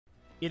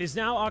It is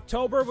now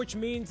October, which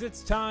means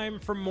it's time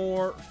for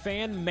more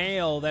fan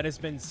mail that has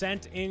been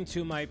sent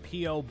into my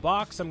P.O.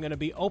 box. I'm going to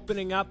be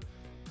opening up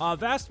a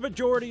vast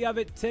majority of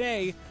it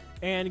today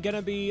and going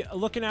to be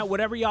looking at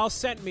whatever y'all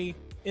sent me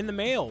in the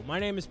mail. My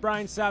name is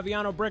Brian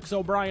Saviano,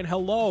 BricksOBrian.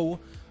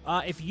 Hello.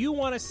 If you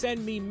want to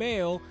send me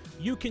mail,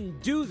 you can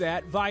do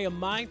that via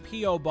my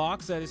P.O.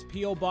 box. That is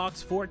P.O.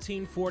 Box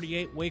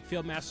 1448,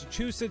 Wakefield,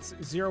 Massachusetts,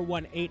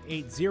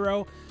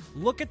 01880.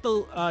 Look at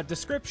the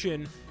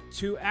description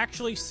to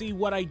actually see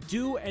what I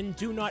do and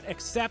do not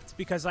accept,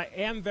 because I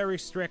am very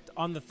strict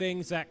on the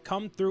things that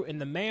come through in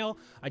the mail.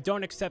 I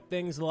don't accept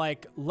things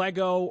like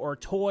Lego or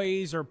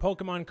toys or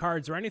Pokemon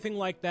cards or anything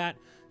like that.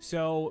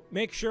 So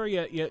make sure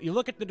you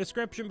look at the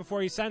description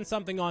before you send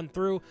something on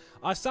through.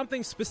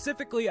 Something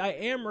specifically I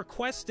am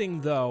requesting,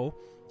 though,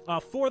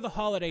 for the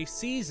holiday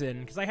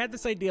season, because I had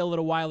this idea a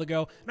little while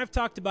ago, and I've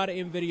talked about it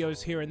in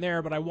videos here and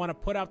there, but I want to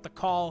put out the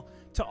call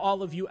to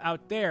all of you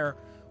out there,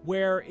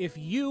 where if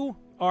you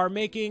are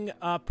making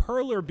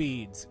perler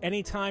beads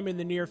anytime in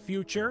the near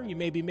future, you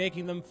may be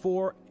making them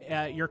for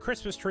your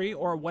Christmas tree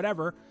or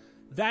whatever,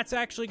 that's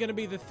actually going to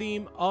be the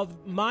theme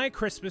of my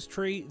Christmas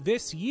tree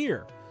this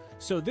year.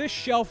 So this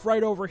shelf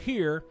right over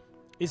here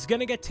is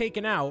going to get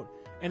taken out,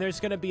 and there's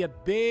going to be a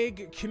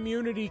big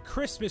community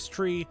Christmas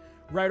tree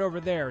right over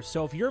there.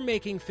 So if you're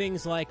making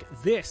things like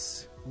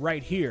this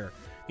right here,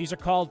 these are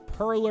called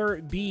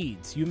perler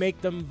beads. You make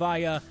them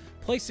via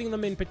placing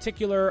them in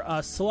particular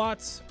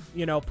slots,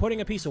 you know,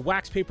 putting a piece of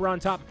wax paper on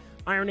top,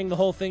 ironing the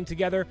whole thing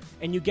together,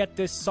 and you get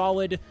this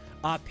solid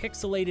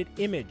pixelated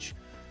image.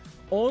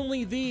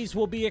 Only these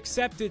will be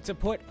accepted to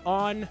put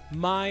on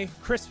my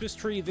Christmas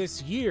tree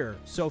this year.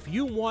 So if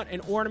you want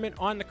an ornament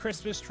on the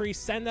Christmas tree,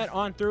 send that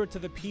on through to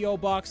the P.O.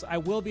 box. I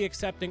will be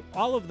accepting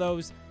all of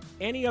those.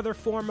 Any other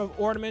form of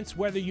ornaments,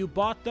 whether you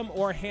bought them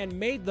or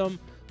handmade them,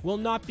 will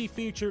not be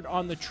featured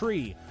on the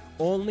tree.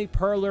 Only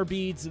perler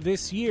beads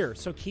this year,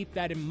 so keep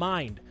that in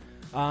mind.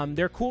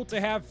 They're cool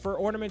to have for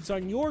ornaments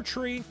on your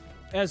tree,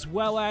 as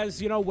well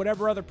as, you know,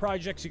 whatever other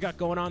projects you got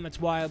going on. That's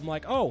why I'm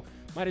like, oh,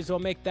 might as well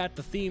make that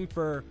the theme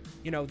for,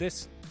 you know,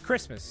 this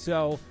Christmas.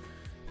 So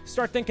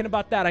start thinking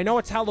about that. I know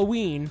it's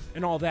Halloween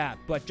and all that,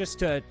 but just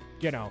to,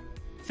 you know,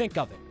 think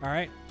of it, all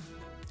right?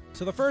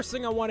 So the first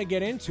thing I want to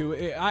get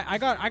into, I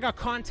got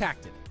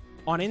contacted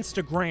on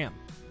Instagram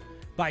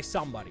by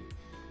somebody.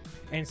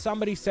 And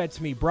somebody said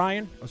to me,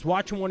 Brian, I was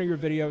watching one of your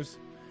videos,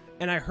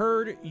 and I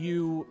heard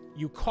you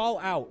call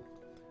out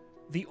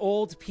the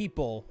old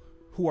people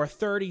who are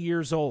 30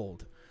 years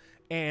old.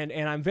 And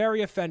I'm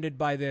very offended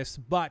by this,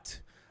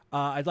 but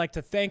I'd like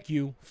to thank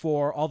you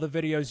for all the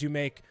videos you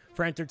make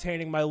for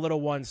entertaining my little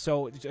ones.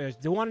 So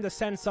they wanted to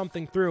send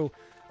something through.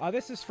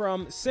 This is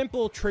from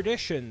Simple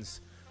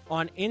Traditions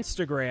on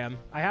Instagram.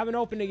 I haven't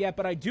opened it yet,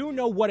 but I do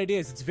know what it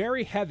is. It's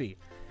very heavy.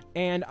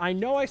 And I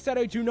know I said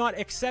I do not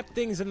accept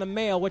things in the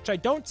mail, which I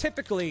don't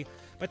typically,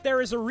 but there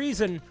is a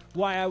reason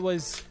why I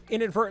was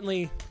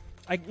inadvertently,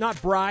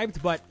 not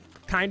bribed, but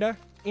kinda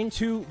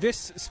into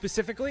this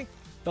specifically.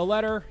 The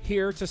letter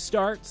here to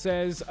start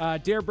says,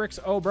 Dear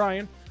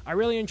BricksOBrian, I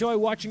really enjoy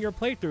watching your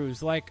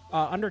playthroughs, like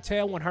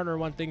Undertale,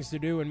 101 Things to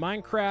Do in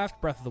Minecraft,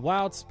 Breath of the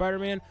Wild,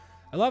 Spider-Man.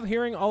 I love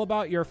hearing all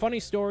about your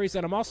funny stories,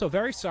 and I'm also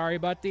very sorry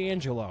about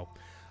D'Angelo.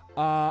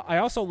 I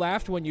also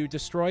laughed when you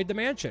destroyed the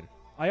mansion.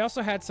 I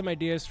also had some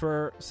ideas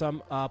for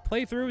some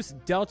playthroughs: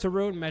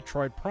 Deltarune,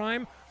 Metroid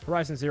Prime,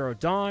 Horizon Zero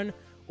Dawn,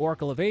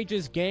 Oracle of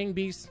Ages, Gang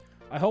Beasts.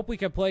 I hope we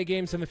can play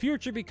games in the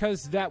future,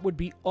 because that would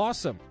be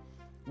awesome.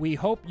 We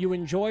hope you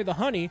enjoy the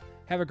honey.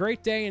 Have a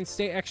great day and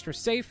stay extra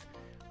safe.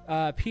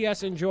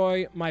 P.S.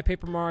 Enjoy my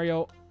Paper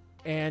Mario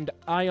and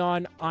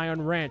Ion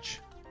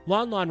Ranch.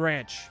 Lon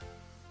Ranch.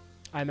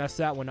 I messed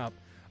that one up.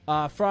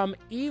 From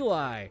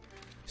Eli.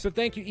 So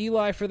thank you,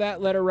 Eli, for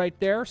that letter right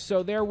there.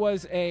 So there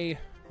was a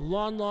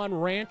Lon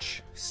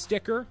Ranch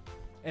sticker,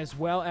 as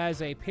well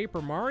as a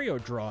Paper Mario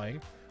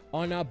drawing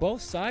on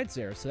both sides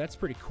there. So that's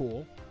pretty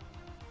cool.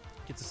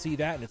 Get to see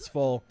that in its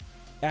full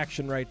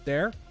action right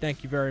there.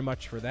 Thank you very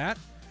much for that.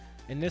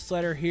 And this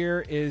letter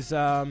here is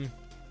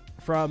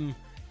from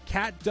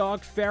Cat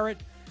Dog Ferret.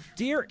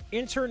 Dear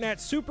Internet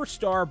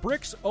Superstar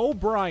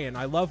BricksOBrian.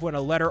 I love when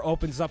a letter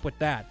opens up with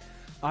that.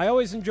 I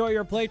always enjoy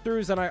your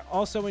playthroughs, and I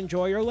also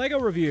enjoy your Lego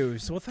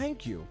reviews. Well,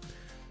 thank you.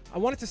 I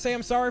wanted to say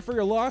I'm sorry for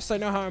your loss. I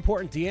know how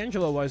important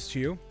D'Angelo was to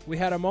you. We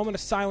had a moment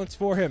of silence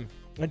for him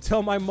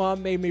until my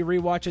mom made me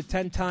rewatch it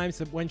 10 times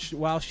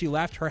while she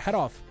laughed her head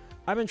off.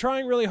 I've been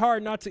trying really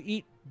hard not to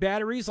eat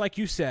batteries, like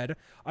you said.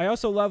 I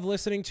also love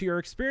listening to your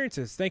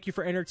experiences. Thank you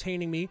for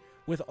entertaining me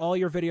with all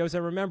your videos.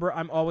 And remember,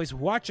 I'm always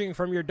watching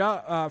from your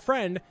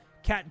friend,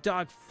 Cat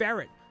Dog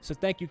Ferret. So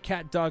thank you,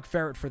 Cat Dog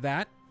Ferret, for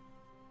that.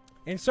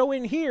 And so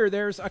in here,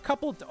 there's a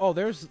couple...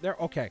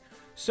 okay.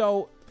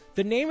 So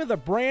the name of the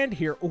brand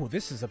here... Oh,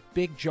 this is a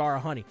big jar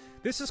of honey.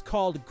 This is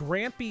called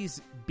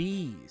Grampy's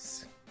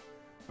Bees.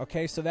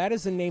 Okay, so that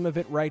is the name of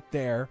it right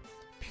there.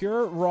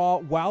 Pure raw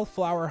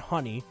wildflower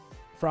honey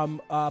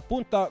from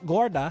Punta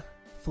Gorda,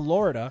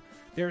 Florida.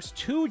 There's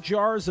 2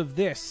 jars of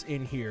this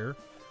in here,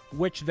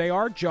 which they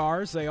are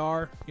jars. They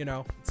are, you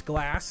know, it's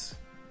glass.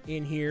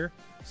 in here,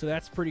 so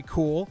that's pretty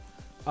cool.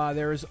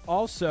 There is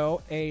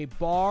also a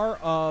bar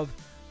of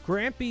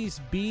Grampy's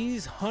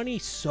Bees Honey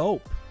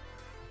Soap.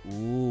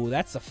 Ooh,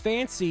 that's a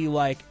fancy,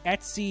 like,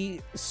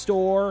 Etsy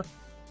store,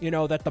 you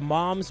know, that the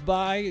moms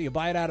buy. You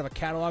buy it out of a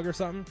catalog or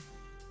something.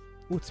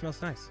 Ooh, it smells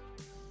nice.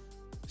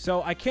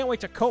 So I can't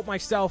wait to coat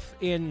myself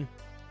in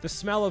the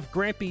smell of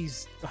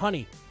Grampy's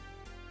honey.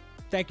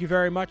 Thank you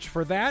very much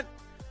for that.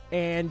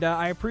 And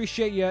I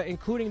appreciate you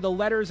including the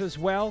letters as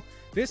well.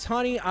 This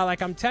honey,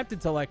 I'm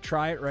tempted to, like,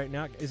 try it right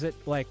now. Is it,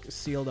 like,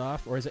 sealed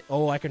off? Or is it...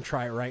 Oh, I can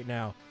try it right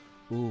now.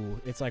 Ooh,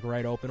 it's, like,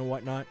 right open and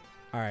whatnot.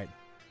 All right.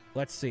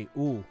 Let's see.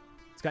 Ooh.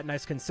 It's got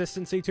nice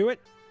consistency to it.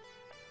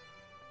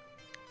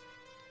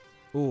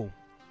 Ooh.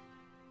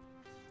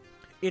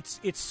 It's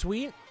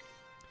sweet,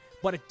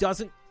 but it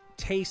doesn't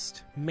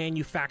taste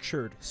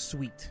manufactured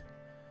sweet.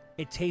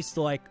 It tastes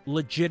like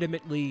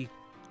legitimately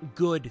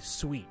good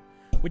sweet,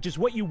 which is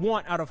what you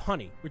want out of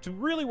honey, which is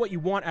really what you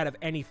want out of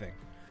anything.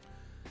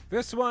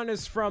 This one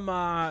is from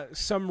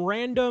some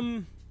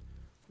random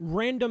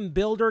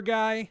builder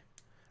guy.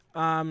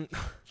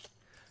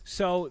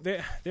 So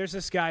there's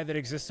this guy that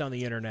exists on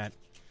the internet.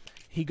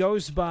 He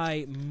goes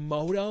by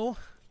Moto.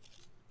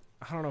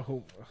 I don't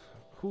know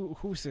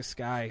who's this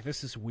guy.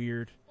 This is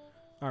weird.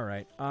 All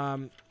right.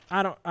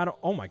 I don't.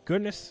 Oh my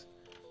goodness.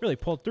 Really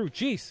pulled through.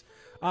 Jeez.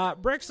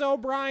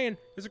 BricksOBrian,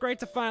 it's great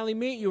to finally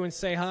meet you and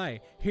say hi.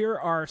 Here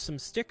are some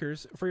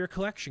stickers for your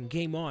collection.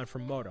 Game on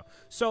from Moto.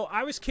 So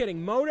I was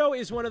kidding. Moto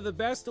is one of the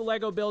best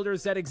Lego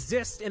builders that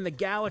exist in the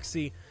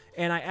galaxy.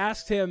 And I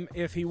asked him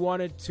if he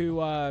wanted to,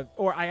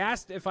 or I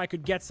asked if I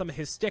could get some of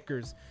his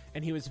stickers,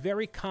 and he was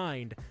very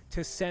kind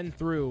to send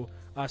through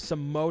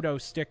some Moto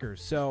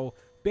stickers. So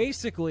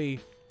basically,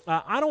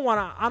 I don't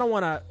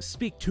want to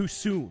speak too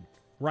soon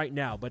right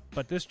now,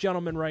 but this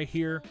gentleman right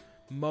here,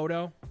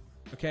 Moto,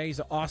 okay, he's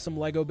an awesome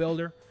Lego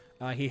builder.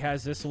 He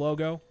has this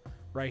logo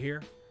right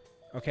here,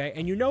 okay,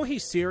 and you know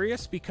he's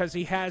serious because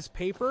he has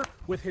paper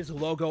with his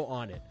logo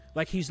on it.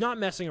 Like, he's not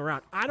messing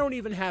around. I don't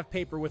even have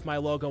paper with my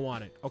logo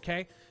on it,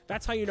 okay?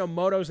 That's how you know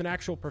Moto's an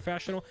actual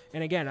professional.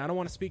 And again, I don't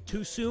want to speak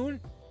too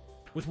soon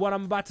with what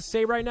I'm about to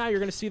say right now. You're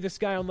going to see this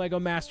guy on Lego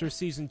Masters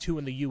Season 2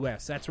 in the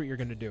U.S. That's what you're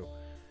going to do.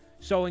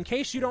 So in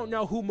case you don't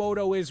know who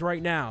Moto is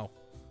right now,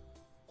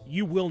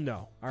 you will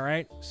know, all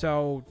right?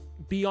 So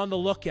be on the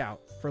lookout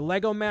for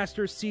Lego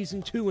Masters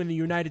Season 2 in the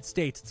United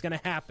States. It's going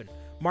to happen.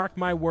 Mark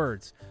my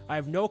words. I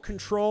have no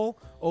control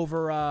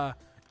over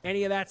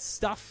any of that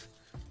stuff,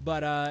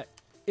 but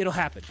it'll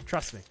happen.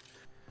 Trust me.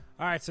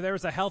 All right, so there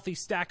was a healthy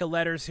stack of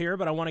letters here,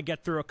 but I want to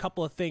get through a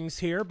couple of things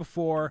here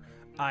before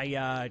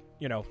I,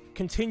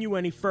 continue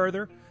any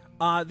further.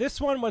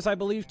 This one was, I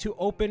believe, to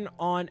open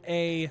on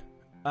a...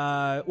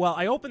 well,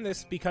 I opened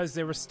this because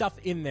there was stuff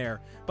in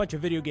there, a bunch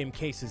of video game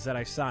cases that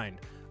I signed.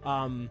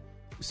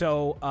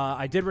 So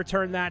I did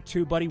return that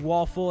to Buddy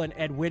Walful and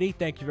Ed Whitty.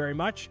 Thank you very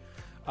much.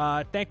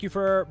 Thank you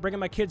for bringing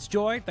my kids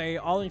joy. They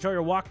all enjoy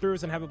your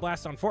walkthroughs and have a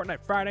blast on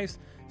Fortnite Fridays.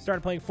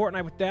 Started playing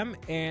Fortnite with them,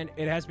 and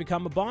it has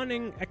become a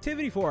bonding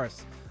activity for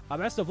us.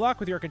 Best of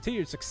luck with your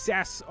continued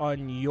success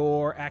on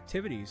your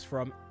activities.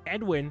 From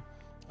Edwin.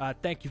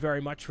 Thank you very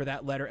much for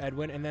that letter,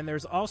 Edwin. And then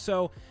there's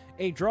also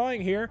a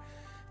drawing here.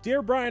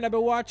 Dear Brian, I've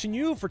been watching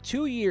you for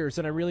 2 years,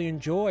 and I really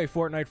enjoy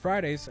Fortnite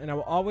Fridays, and I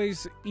will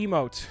always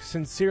emote.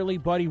 Sincerely,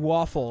 Buddy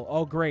Waffle.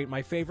 Oh, great.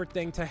 My favorite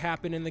thing to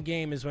happen in the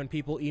game is when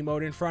people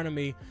emote in front of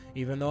me,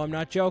 even though I'm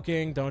not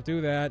joking. Don't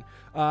do that.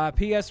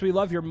 P.S. We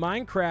love your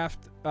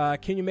Minecraft.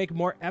 Can you make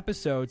more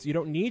episodes? You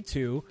don't need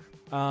to,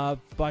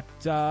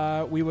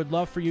 but we would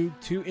love for you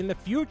to in the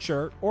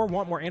future, or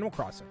want more Animal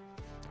Crossing.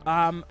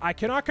 I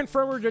cannot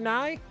confirm or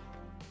deny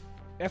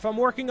if I'm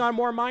working on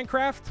more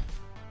Minecraft.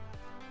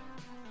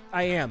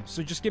 I am,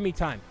 so just give me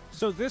time.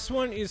 So this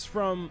one is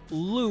from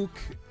Luke,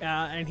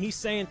 and he's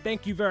saying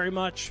thank you very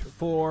much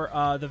for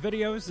the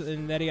videos,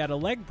 and that he had a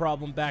leg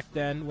problem back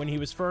then when he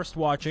was first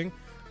watching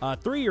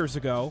 3 years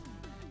ago,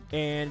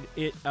 and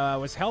it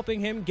was helping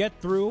him get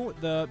through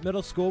the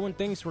middle school when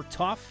things were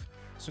tough.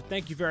 So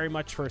thank you very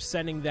much for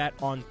sending that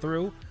on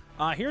through.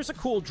 Here's a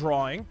cool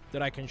drawing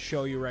that I can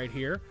show you right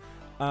here.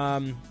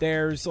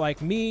 There's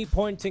like me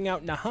pointing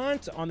out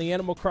Nahant on the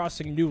Animal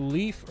Crossing New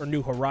Leaf or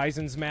New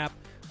Horizons map.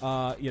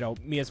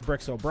 Me as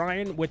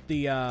BricksOBrian with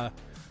the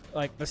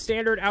the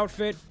standard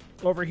outfit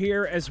over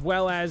here, as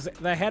well as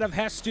the head of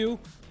Hestu,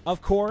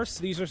 of course.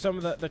 These are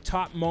some of the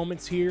top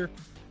moments here,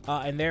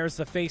 and there's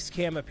the face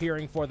cam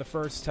appearing for the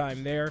first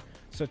time there.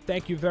 So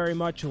thank you very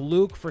much,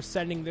 Luke, for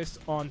sending this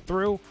on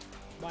through.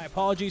 My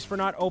apologies for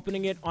not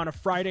opening it on a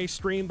Friday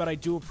stream, but I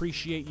do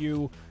appreciate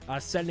you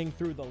sending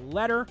through the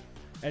letter,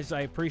 as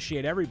I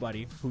appreciate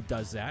everybody who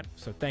does that.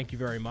 So thank you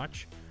very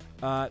much.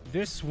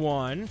 This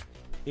one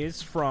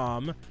is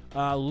from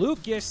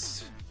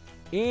Lucas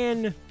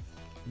in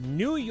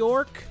New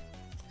York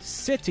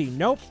City.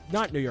 Nope,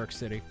 not New York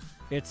City.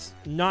 It's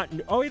not...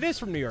 Oh, it is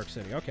from New York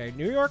City. Okay,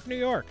 New York, New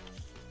York.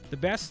 The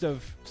best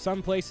of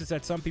some places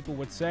that some people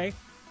would say.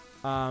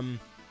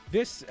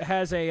 This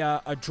has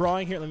a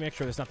drawing here. Let me make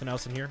sure there's nothing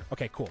else in here.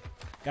 Okay, cool.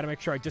 Got to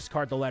make sure I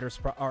discard the letters,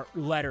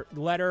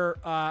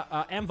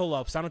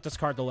 envelopes. I don't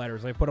discard the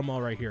letters. I put them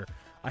all right here.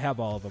 I have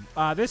all of them.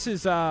 This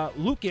is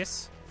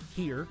Lucas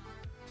here.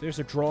 So there's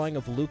a drawing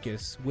of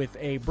Lucas with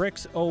a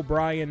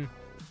BricksOBrian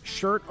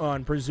shirt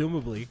on,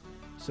 presumably.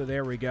 So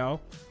there we go.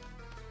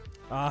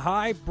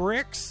 Hi,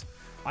 Bricks.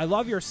 I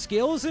love your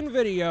skills and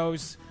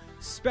videos,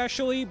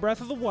 especially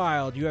Breath of the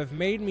Wild. You have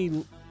made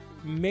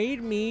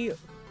me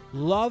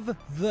love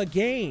the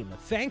game.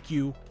 Thank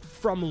you,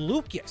 from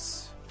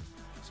Lucas.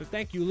 So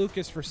thank you,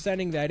 Lucas, for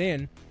sending that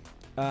in.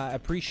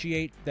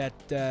 Appreciate that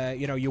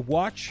you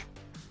watch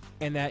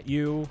and that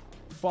you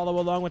follow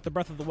along with the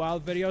Breath of the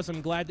Wild videos.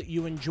 I'm glad that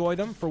you enjoy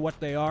them for what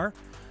they are.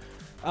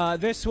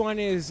 This one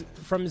is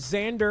from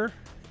Xander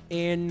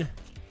in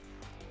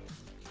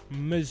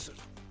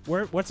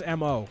what's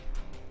MO?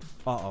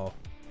 Uh-oh.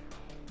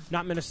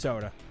 Not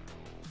Minnesota.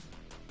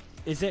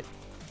 Is it?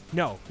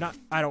 No, not,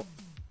 I don't,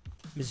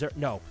 Missouri.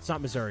 No, it's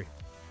not Missouri.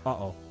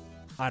 Uh-oh.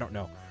 I don't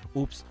know.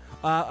 Oops.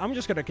 I'm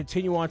just going to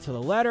continue on to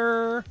the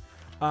letter.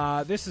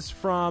 This is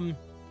from,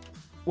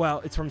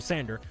 well, it's from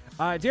Sander.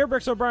 Dear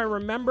BricksOBrian,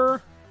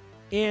 remember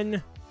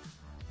in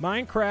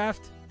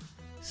Minecraft,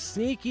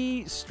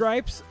 Sneaky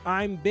Stripes,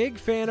 I'm big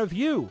fan of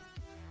you.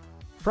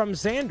 From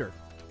Xander.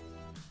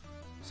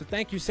 So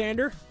thank you,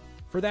 Sander,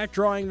 for that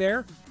drawing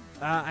there.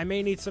 I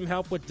may need some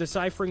help with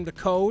deciphering the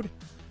code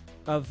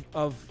of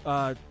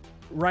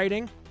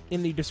writing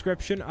in the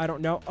description. I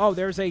don't know. Oh,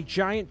 there's a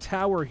giant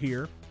tower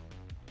here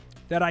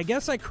that I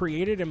guess I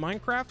created in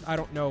Minecraft. I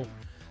don't know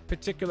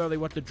particularly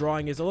what the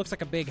drawing is. It looks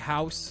like a big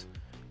house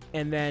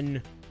and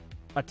then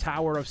a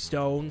tower of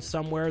stone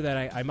somewhere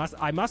that I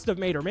must have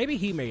made, or maybe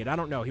he made. I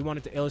don't know. He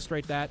wanted to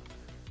illustrate that.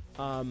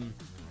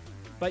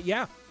 But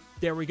yeah,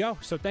 there we go.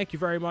 So thank you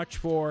very much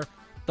for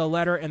the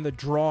letter and the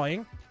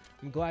drawing.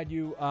 I'm glad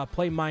you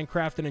play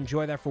Minecraft and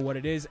enjoy that for what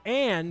it is.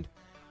 And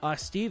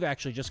Steve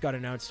actually just got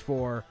announced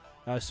for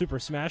Super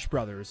Smash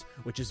Brothers,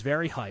 which is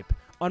very hype,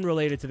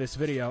 unrelated to this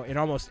video in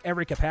almost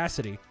every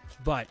capacity.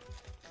 But,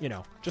 you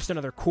know, just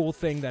another cool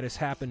thing that has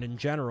happened in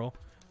general.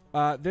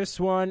 This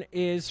one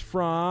is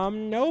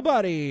from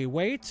nobody.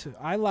 Wait,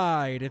 I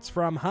lied. It's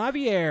from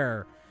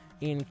Javier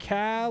in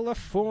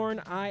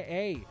California.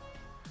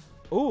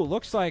 Ooh,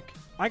 looks like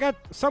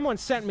someone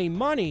sent me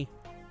money.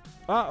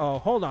 Uh-oh,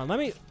 hold on. Let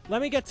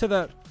me get to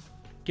the...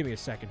 Give me a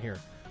second here.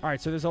 All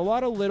right, so there's a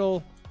lot of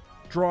little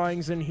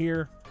drawings in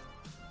here.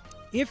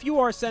 If you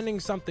are sending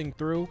something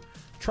through,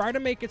 try to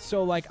make it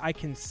so, like, I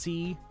can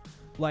see,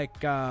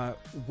 like,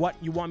 what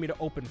you want me to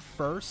open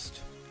first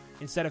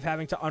instead of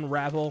having to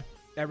unravel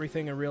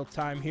everything in real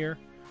time here.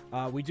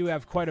 We do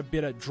have quite a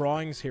bit of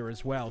drawings here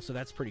as well, so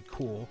that's pretty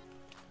cool.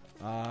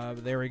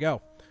 There we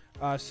go.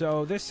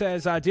 So this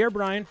says, Dear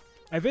Brian,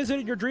 I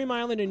visited your dream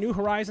island in New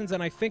Horizons,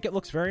 and I think it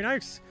looks very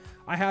nice.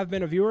 I have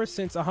been a viewer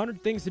since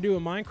 100 Things to Do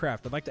in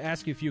Minecraft. I'd like to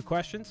ask you a few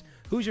questions.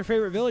 Who's your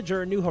favorite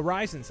villager in New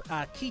Horizons?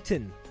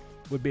 Keaton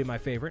would be my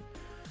favorite.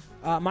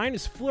 Mine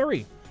is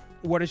Flurry.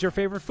 What is your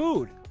favorite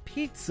food?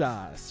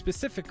 Pizza.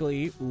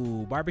 Specifically,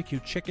 barbecue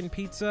chicken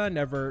pizza.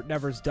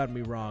 Never's done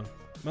me wrong.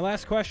 My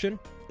last question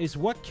is,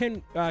 what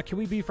can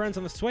we be friends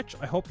on the Switch?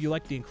 I hope you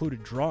like the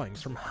included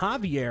drawings. From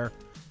Javier.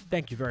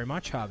 Thank you very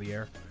much,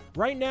 Javier.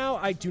 Right now,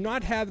 I do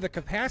not have the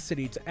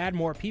capacity to add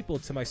more people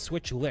to my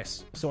Switch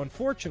list, so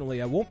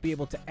unfortunately, I won't be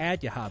able to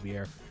add you,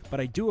 Javier,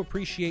 but I do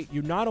appreciate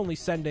you not only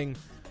sending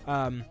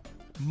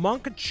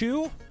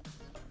Monkchu,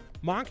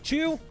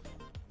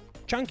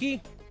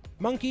 Chunky,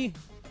 Monkey,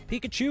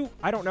 Pikachu,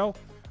 I don't know.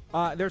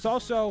 There's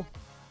also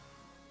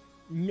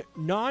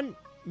non-commander,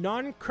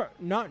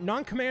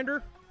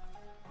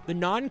 the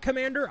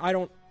non-commander, I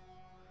don't,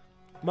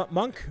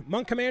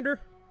 Monk Commander?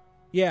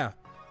 Yeah.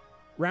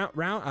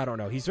 Round, I don't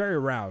know. He's very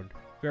round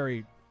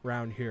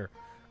here.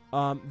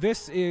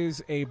 This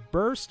is a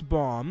burst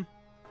bomb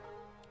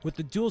with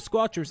the dual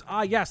squelchers.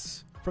 Ah,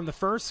 yes, from the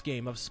first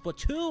game of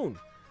Splatoon.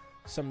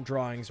 Some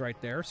drawings right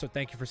there, so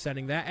thank you for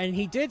sending that. And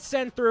he did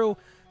send through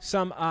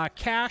some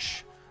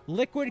cash,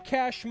 liquid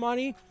cash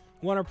money.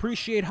 Want to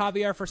appreciate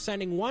Javier for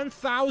sending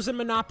 1,000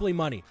 Monopoly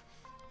money.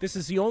 This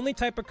is the only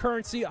type of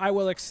currency I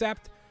will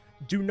accept.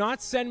 Do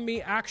not send me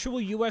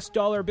actual US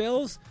dollar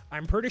bills.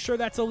 I'm pretty sure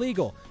that's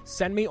illegal.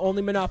 Send me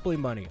only Monopoly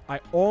money. I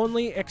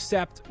only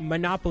accept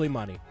Monopoly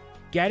money.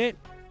 Get it?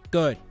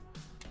 Good.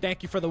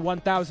 Thank you for the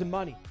 1,000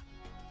 money.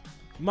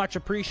 Much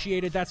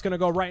appreciated. That's going to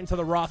go right into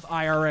the Roth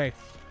IRA.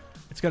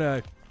 It's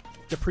going to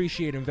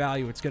depreciate in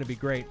value. It's going to be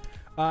great.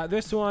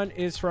 This one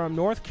is from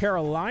North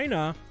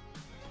Carolina.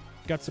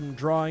 Got some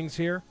drawings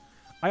here.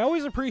 I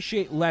always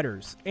appreciate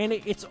letters. And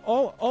it's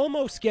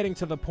almost getting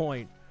to the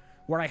point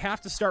where I have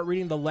to start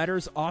reading the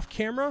letters off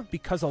camera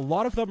because a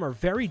lot of them are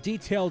very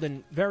detailed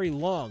and very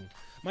long.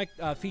 Might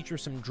feature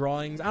some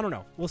drawings. I don't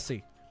know. We'll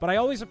see. But I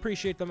always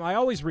appreciate them. I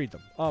always read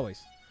them.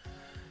 Always.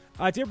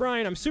 Dear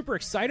Brian, I'm super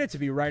excited to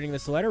be writing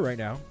this letter right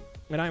now,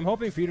 and I'm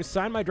hoping for you to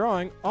sign my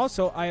drawing.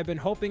 Also, I have been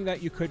hoping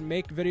that you could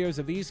make videos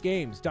of these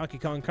games, Donkey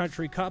Kong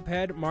Country,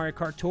 Cuphead, Mario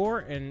Kart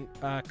Tour, and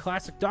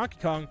Classic Donkey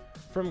Kong,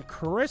 from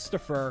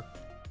Christopher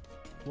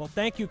Well,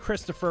 thank you,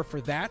 Christopher,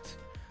 for that.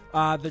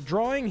 The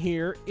drawing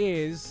here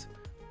is,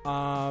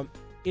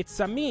 it's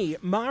me,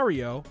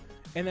 Mario,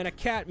 and then a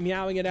cat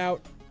meowing it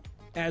out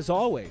as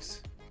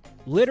always.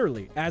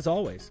 Literally, as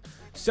always.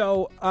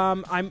 So,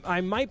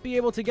 I might be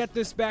able to get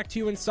this back to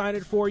you and sign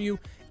it for you.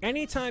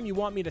 Anytime you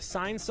want me to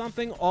sign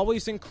something,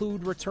 always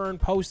include return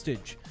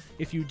postage.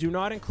 If you do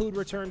not include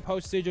return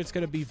postage, it's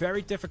going to be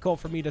very difficult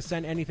for me to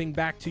send anything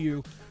back to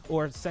you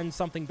or send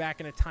something back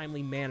in a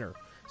timely manner.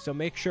 So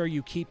make sure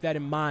you keep that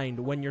in mind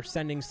when you're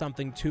sending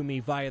something to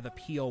me via the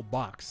P.O.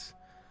 Box.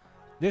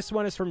 This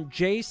one is from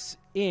Jace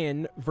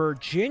in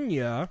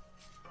Virginia,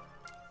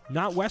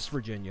 not West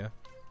Virginia,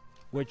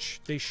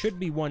 which they should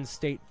be one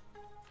state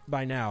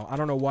by now. I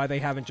don't know why they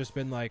haven't just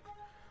been like,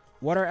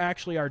 what are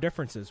actually our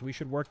differences? We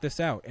should work this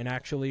out and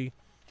actually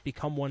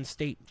become one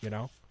state, you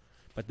know?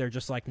 But they're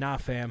just like, nah,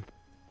 fam.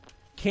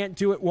 Can't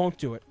do it, won't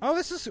do it. Oh,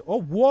 this is...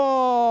 Oh,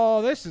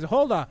 whoa! This is...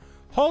 Hold on.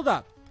 Hold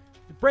up.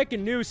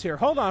 Breaking news here.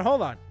 Hold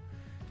on.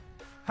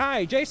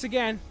 Hi, Jace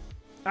again.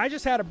 I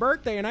just had a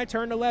birthday and I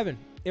turned 11.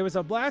 It was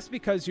a blast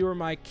because you were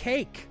my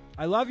cake.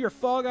 I love your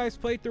Fall Guys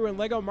playthrough and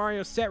Lego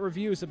Mario set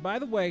reviews. And by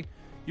the way,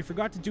 you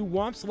forgot to do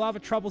Womp's Lava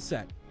Trouble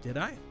set. Did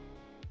I?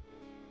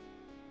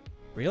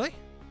 Really?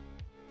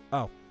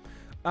 Oh.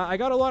 I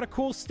got a lot of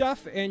cool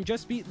stuff and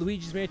just beat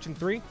Luigi's Mansion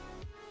 3.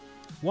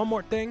 One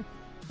more thing.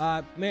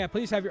 May I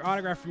please have your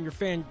autograph from your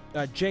fan,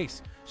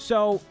 Jace?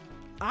 So,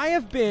 I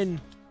have been...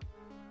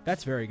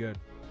 That's very good.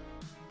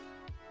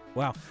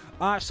 Wow.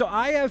 So,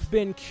 I have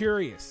been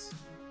curious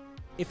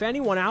if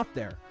anyone out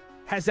there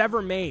has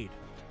ever made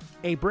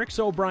a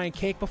BricksOBrian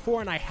cake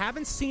before, and I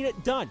haven't seen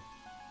it done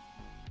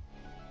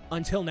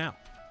until now.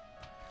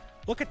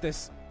 Look at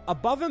this.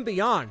 Above and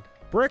beyond,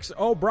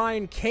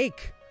 BricksOBrian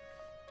cake.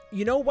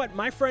 You know what?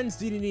 My friends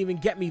didn't even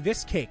get me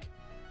this cake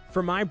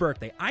for my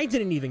birthday. I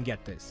didn't even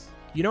get this.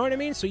 You know what I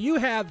mean? So you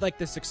have like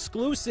this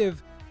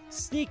exclusive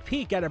sneak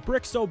peek at a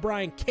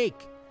BricksOBrian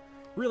cake.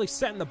 Really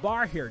setting the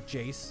bar here,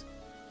 Jace.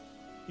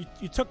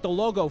 You took the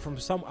logo from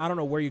some... I don't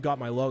know where you got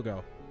my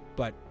logo,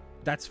 but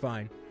that's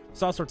fine.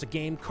 There's all sorts of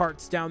game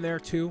carts down there,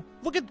 too.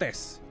 Look at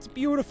this. It's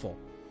beautiful.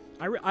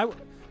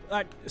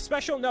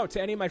 Special note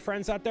to any of my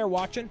friends out there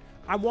watching.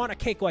 I want a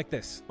cake like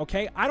this,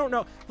 okay? I don't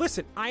know.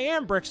 Listen, I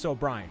am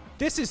BricksOBrian.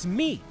 This is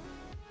me.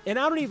 And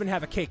I don't even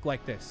have a cake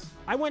like this.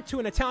 I went to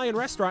an Italian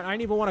restaurant I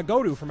didn't even want to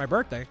go to for my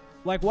birthday.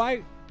 Like,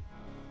 why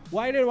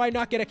did I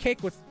not get a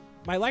cake with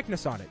my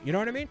likeness on it? You know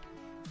what I mean?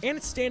 And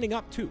it's standing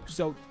up, too.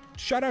 So,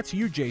 shout out to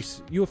you,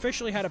 Jace. You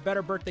officially had a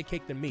better birthday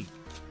cake than me.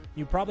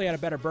 You probably had a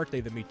better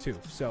birthday than me, too.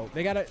 So,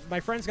 my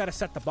friends got to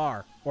set the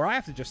bar. Or I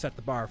have to just set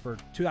the bar for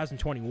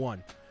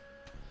 2021.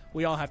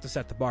 We all have to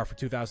set the bar for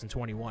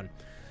 2021.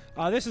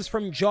 This is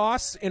from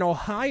Joss in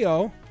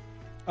Ohio.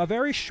 A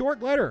very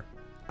short letter.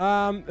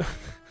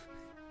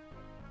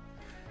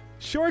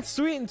 Short,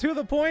 sweet, and to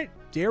the point.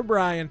 Dear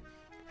Brian,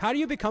 how do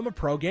you become a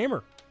pro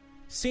gamer?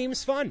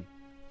 Seems fun.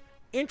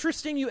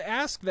 Interesting you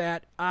ask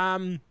that.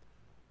 I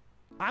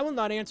will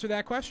not answer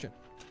that question.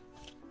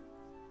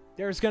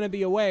 There's going to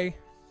be a way.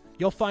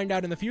 You'll find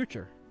out in the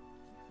future.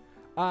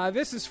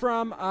 This is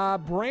from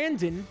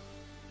Brandon.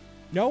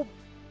 Nope.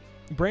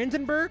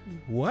 Brandenburg?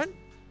 What?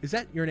 Is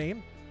that your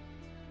name?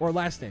 Or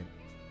last name?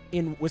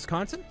 In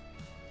Wisconsin?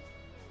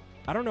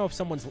 I don't know if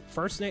someone's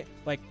first name...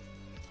 Like,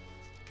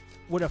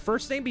 would a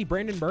first name be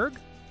Brandenburg?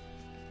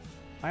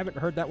 I haven't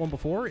heard that one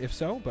before, if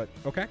so, but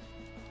okay.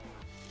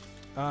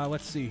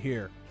 Let's see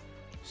here.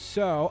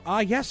 So,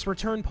 yes,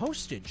 return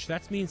postage.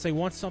 That means they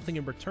want something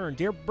in return.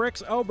 Dear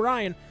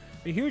BricksOBrian, I'm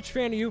a huge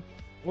fan of you.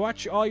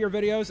 Watch all your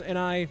videos, and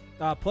I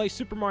play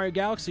Super Mario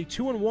Galaxy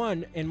 2 and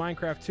 1 in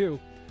Minecraft 2.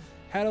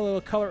 Had a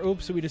little color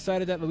oops, so we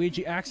decided that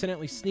Luigi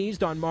accidentally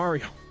sneezed on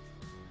Mario.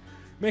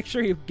 Make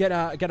sure you get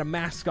a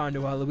mask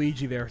onto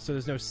Luigi there, so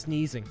there's no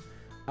sneezing.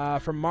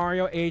 From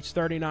Mario, age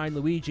 39,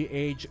 Luigi,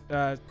 age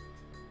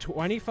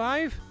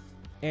 25,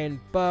 and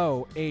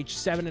Bo, age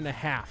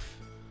 7.5.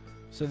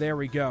 So there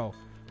we go.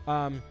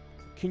 Can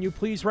you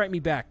please write me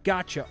back?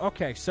 Gotcha.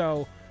 Okay,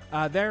 so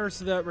there's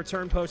the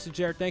return postage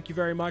there. Thank you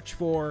very much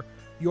for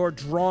your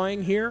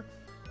drawing here.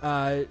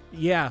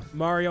 Yeah,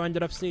 Mario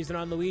ended up sneezing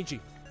on Luigi.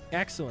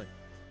 Excellent.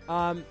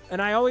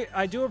 And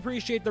I do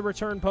appreciate the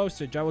return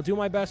postage. I will do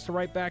my best to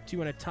write back to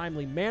you in a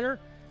timely manner,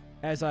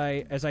 as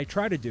I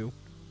try to do.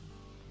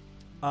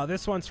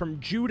 This one's from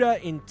Judah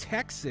in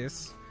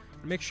Texas.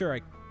 Make sure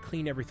I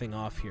clean everything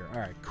off here. All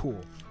right, cool,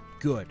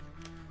 good.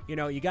 You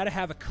know, you got to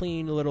have a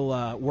clean little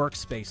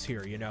workspace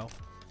here. You know,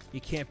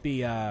 you can't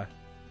be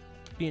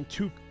being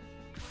too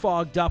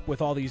fogged up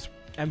with all these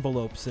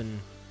envelopes and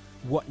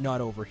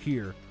whatnot over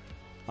here.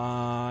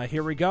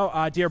 Here we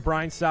go. Dear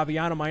Brian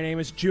Saviano, my name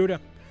is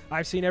Judah.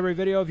 I've seen every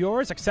video of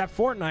yours except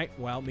Fortnite.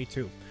 Well, me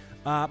too.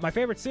 My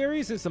favorite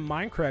series is the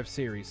Minecraft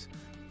series.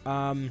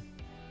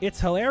 It's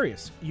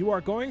hilarious. You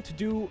are going to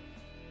do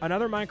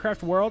another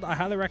Minecraft world. I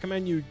highly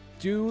recommend you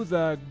do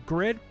the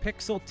grid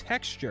pixel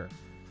texture.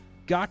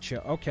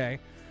 Gotcha. Okay.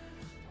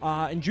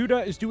 And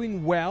Judah is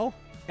doing well.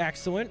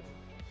 Excellent.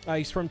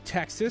 He's from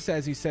Texas,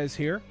 as he says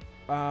here.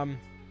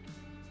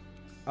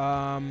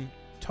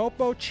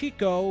 Topo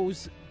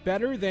Chico's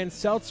better than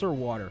seltzer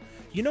water.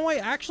 You know, I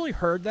actually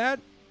heard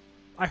that.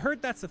 I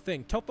heard that's the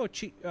thing. Topo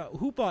Chico.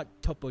 Who bought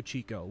Topo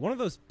Chico? One of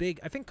those big.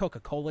 I think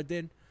Coca-Cola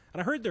did,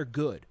 and I heard they're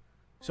good.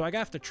 So I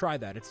have to try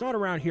that. It's not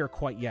around here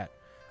quite yet.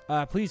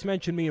 Please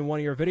mention me in one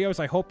of your videos.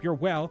 I hope you're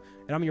well,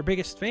 and I'm your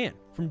biggest fan.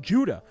 From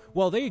Judah.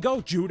 Well, there you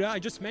go, Judah. I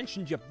just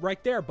mentioned you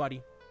right there,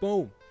 buddy.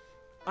 Boom.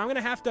 I'm going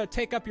to have to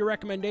take up your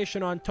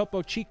recommendation on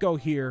Topo Chico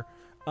here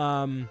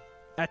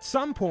at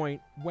some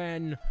point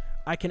when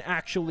I can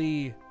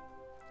actually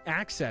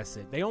access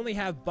it. They only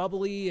have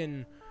bubbly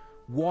and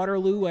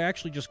Waterloo. I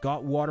actually just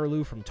got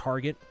Waterloo from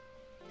Target.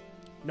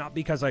 Not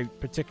because I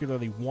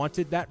particularly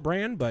wanted that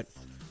brand, but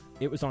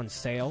it was on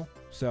sale.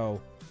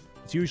 So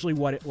it's usually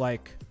what it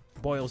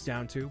boils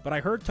down to. But I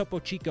heard Topo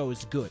Chico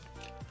is good.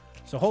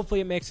 So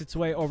hopefully it makes its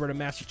way over to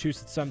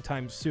Massachusetts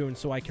sometime soon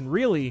so I can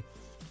really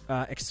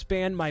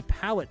expand my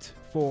palate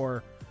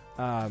for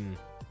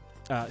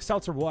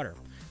seltzer water.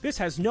 This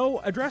has no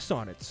address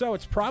on it, so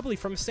it's probably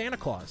from Santa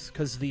Claus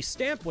because the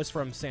stamp was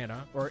from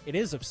Santa, or it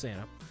is of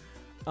Santa.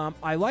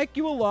 I like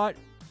you a lot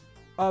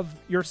of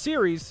your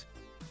series.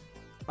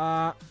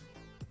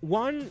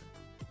 One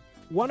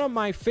of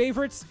my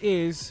favorites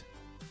is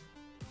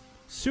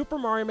Super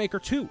Mario Maker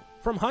 2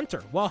 from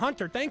Hunter. Well,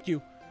 Hunter, thank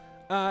you.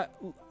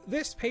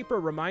 This paper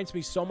reminds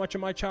me so much of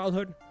my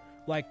childhood.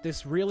 Like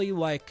this really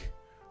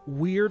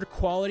weird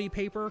quality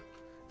paper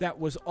that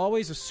was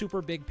always a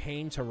super big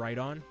pain to write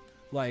on.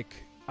 Like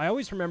I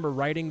always remember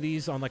writing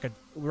these on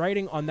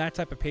writing on that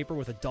type of paper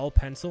with a dull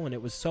pencil, and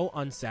it was so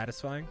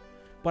unsatisfying.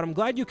 But I'm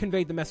glad you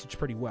conveyed the message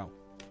pretty well.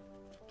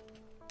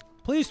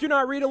 Please do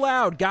not read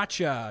aloud.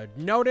 Gotcha.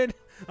 Noted.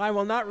 I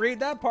will not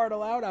read that part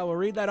aloud. I will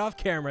read that off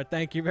camera.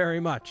 Thank you very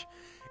much.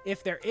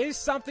 If there is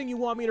something you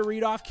want me to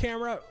read off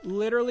camera,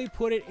 literally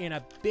put it in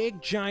a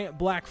big giant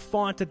black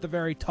font at the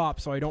very top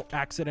so I don't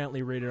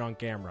accidentally read it on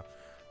camera.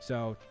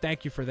 So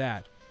thank you for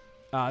that.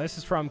 This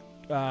is from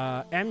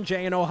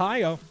MJ in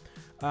Ohio.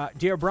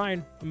 Dear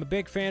Brian, I'm a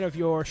big fan of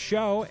your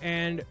show,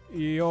 and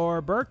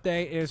your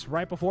birthday is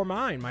right before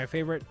mine. My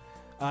favorite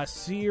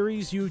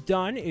series you've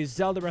done is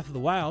Zelda Breath of the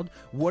Wild.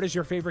 What is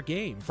your favorite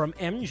game? From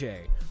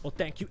MJ. Well,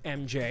 thank you,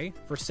 MJ,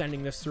 for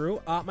sending this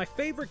through. My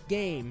favorite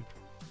game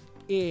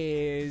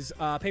is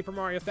Paper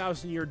Mario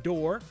Thousand Year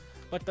Door,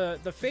 but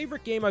the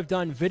favorite game I've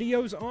done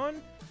videos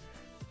on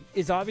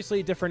is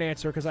obviously a different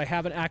answer because I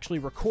haven't actually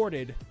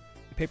recorded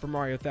Paper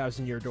Mario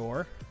Thousand Year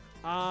Door.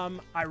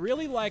 I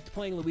really liked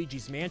playing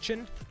Luigi's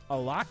Mansion a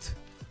lot,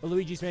 or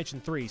Luigi's Mansion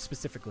 3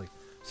 specifically.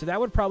 So that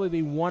would probably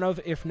be one of,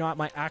 if not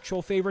my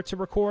actual favorite to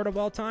record of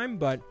all time,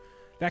 but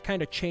that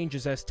kind of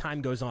changes as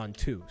time goes on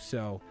too.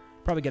 So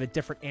probably get a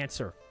different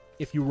answer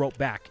if you wrote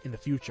back in the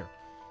future.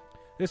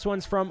 This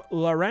one's from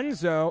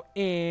Lorenzo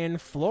in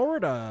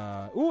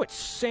Florida. Ooh, it's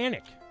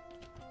Sonic.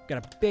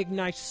 Got a big,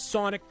 nice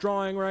Sonic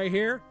drawing right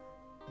here.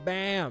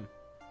 Bam.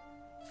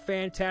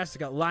 Fantastic.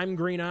 Got lime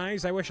green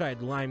eyes. I wish I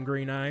had lime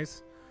green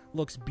eyes.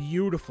 Looks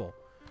beautiful.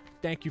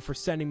 Thank you for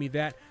sending me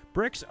that.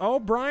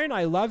 BricksOBrian,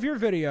 I love your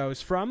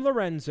videos. From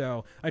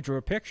Lorenzo. I drew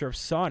a picture of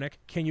Sonic.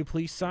 Can you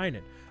please sign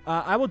it?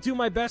 I will do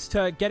my best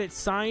to get it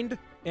signed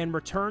and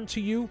returned to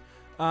you.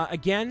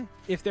 Again,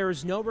 if there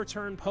is no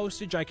return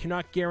postage, I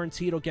cannot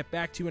guarantee it'll get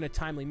back to you in a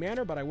timely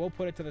manner, but I will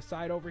put it to the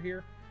side over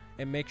here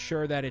and make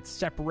sure that it's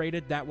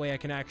separated. That way I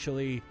can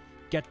actually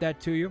get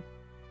that to you.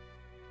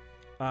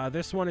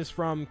 This one is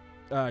from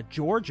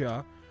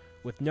Georgia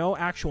with no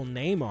actual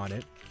name on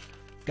it.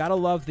 Gotta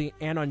love the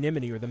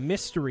anonymity or the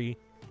mystery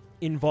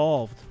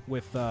involved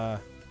with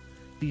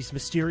these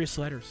mysterious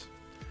letters.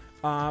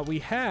 We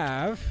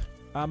have,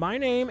 my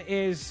name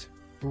is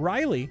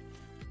Riley.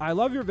 I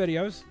love your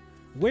videos.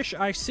 Wish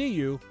I see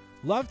you.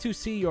 Love to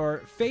see your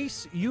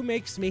face. You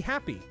makes me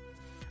happy.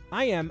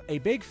 I am a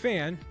big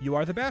fan. You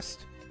are the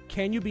best.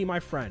 Can you be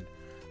my friend?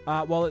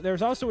 Well,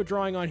 there's also a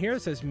drawing on here that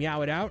says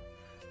meow it out.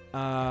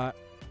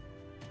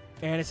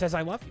 And it says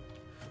I love you.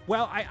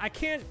 Well, I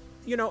can't,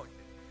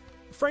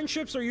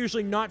 friendships are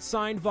usually not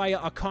signed via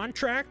a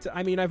contract.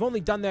 I mean, I've only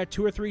done that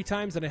 2 or 3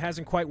 times and it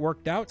hasn't quite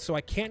worked out, so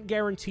I can't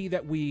guarantee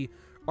that we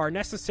are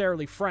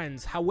necessarily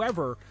friends.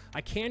 However,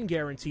 I can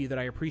guarantee that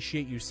I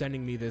appreciate you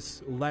sending me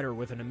this letter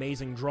with an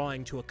amazing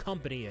drawing to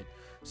accompany it.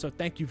 So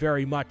thank you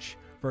very much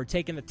for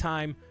taking the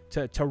time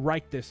to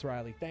write this,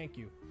 Riley. Thank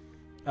you.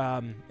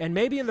 And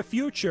maybe in the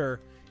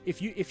future,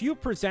 if you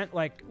present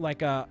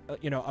like a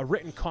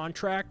written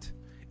contract,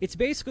 it's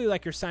basically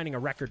like you're signing a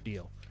record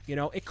deal.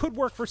 It could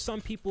work for some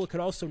people. It could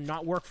also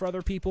not work for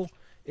other people.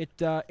 It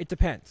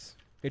depends.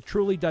 It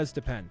truly does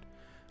depend.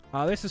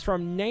 This is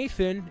from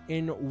Nathan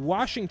in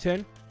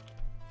Washington.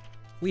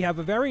 We have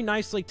a very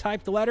nicely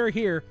typed letter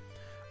here.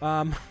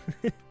 Dear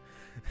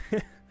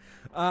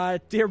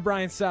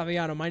Brian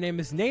Saviano, my name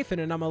is Nathan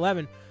and I'm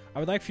 11. I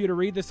would like for you to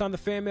read this on the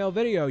fan mail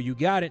video. You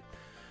got it.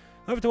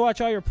 I love to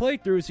watch all your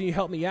playthroughs and you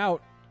help me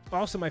out.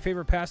 Also, my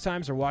favorite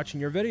pastimes are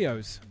watching your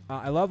videos.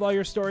 I love all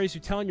your stories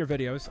you tell in your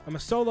videos. I'm a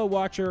solo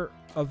watcher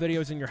of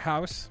videos in your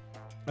house.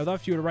 I'd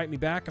love for you to write me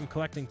back. I'm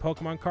collecting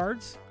Pokemon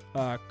cards.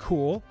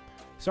 Cool.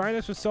 Sorry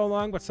this was so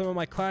long, but some of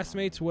my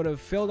classmates would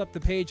have filled up the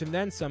page and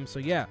then some. So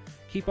yeah,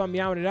 keep on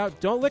meowing it out.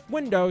 Don't lick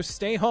windows.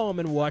 Stay home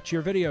and watch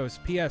your videos.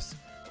 P.S.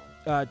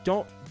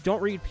 Don't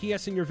read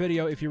P.S. in your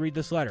video if you read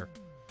this letter.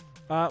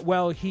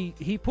 Well,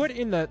 he put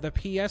in the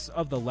P.S.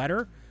 of the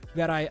letter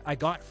that I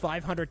got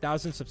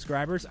 500,000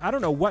 subscribers. I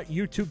don't know what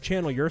YouTube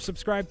channel you're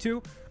subscribed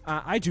to.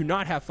 I do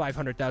not have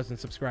 500,000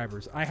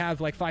 subscribers. I have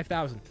like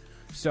 5,000.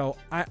 So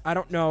I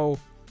don't know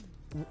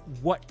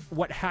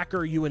what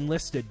hacker you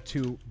enlisted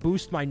to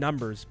boost my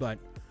numbers, but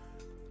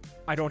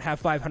I don't have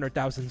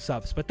 500,000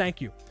 subs. But thank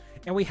you.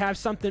 And we have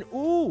something.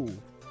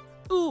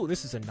 Ooh,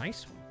 this is a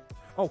nice one.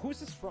 Oh, who's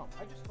this from?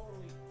 I just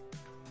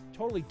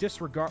totally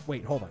disregard.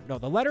 Wait, hold on. No,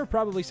 the letter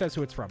probably says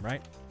who it's from,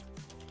 right?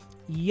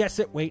 Yes,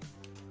 Wait.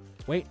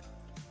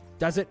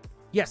 Does it?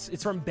 Yes,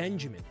 it's from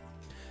Benjamin.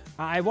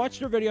 I've watched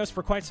your videos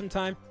for quite some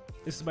time.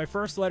 This is my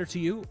first letter to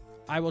you.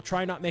 I will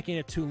try not making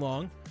it too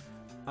long.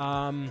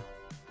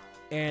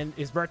 And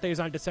his birthday is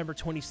on December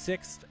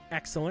 26th.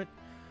 Excellent.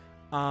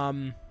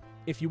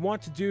 If you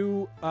want to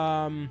do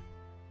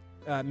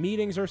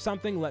meetings or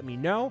something, let me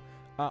know.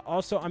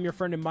 Also, I'm your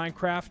friend in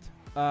Minecraft.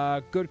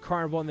 Good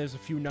carnival, and there's a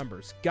few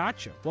numbers.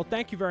 Gotcha. Well,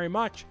 thank you very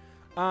much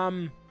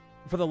for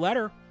the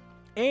letter.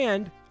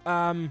 And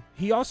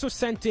he also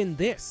sent in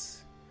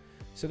this.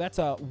 So that's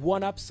a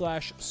 1-up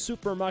 /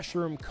 super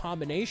mushroom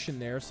combination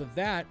there. So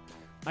that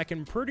I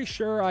can pretty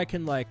sure I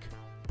can like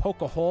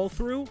poke a hole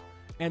through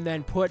and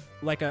then put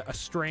like a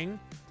string.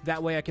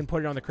 That way I can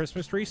put it on the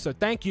Christmas tree. So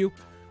thank you.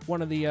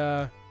 One of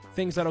the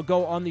things that'll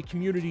go on the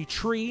community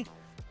tree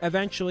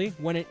eventually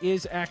when it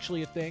is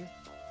actually a thing.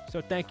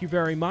 So thank you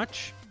very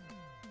much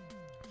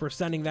for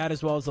sending that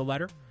as well as the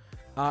letter.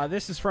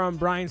 This is from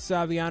Brian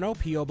Saviano,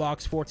 P.O.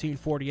 Box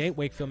 1448,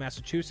 Wakefield,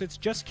 Massachusetts.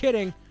 Just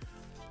kidding.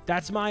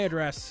 That's my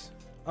address.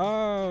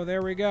 Oh,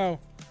 there we go.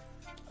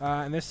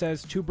 And this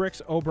says, to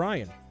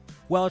BricksOBrian.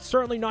 Well, it's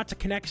certainly not to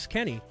Connects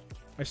Kenny.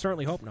 I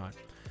certainly hope not.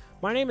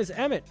 My name is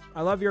Emmett.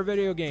 I love your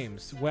video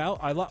games. Well,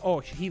 oh,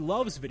 he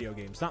loves video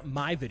games, not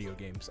my video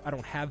games. I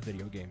don't have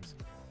video games.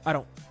 I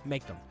don't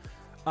make them.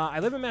 I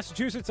live in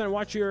Massachusetts and I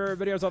watch your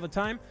videos all the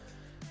time.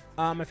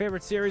 My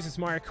favorite series is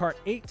Mario Kart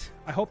 8.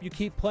 I hope you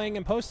keep playing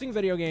and posting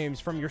video games.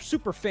 From your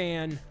super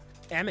fan,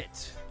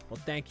 Emmett. Well,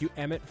 thank you,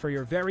 Emmett, for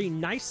your very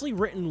nicely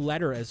written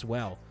letter as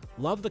well.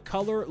 Love the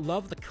color,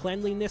 love the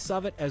cleanliness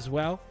of it as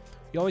well.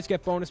 You always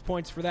get bonus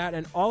points for that.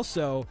 And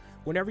also,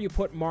 whenever you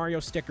put Mario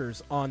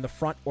stickers on the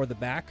front or the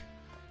back,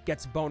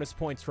 gets bonus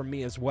points from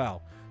me as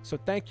well. So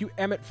thank you,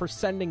 Emmett, for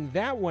sending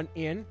that one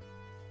in.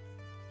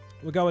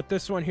 We'll go with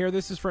this one here.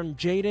 This is from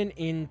Jaden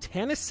in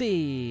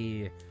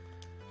Tennessee.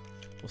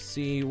 We'll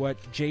see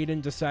what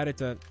Jaden decided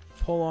to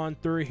pull on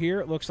through here.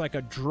 It looks like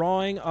a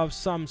drawing of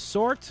some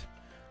sort.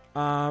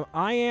 I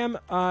am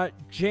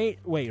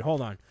wait,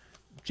 hold on.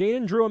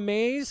 Jaden drew a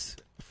maze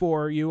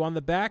for you on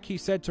the back. He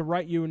said to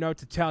write you a note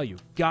to tell you.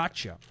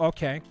 Gotcha.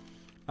 Okay.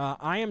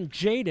 I am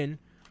Jaden.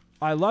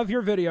 I love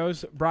your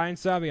videos, Brian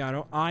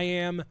Saviano. I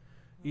am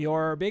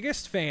your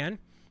biggest fan.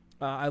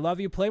 I love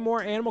you. Play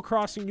more Animal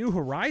Crossing New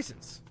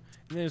Horizons.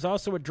 And there's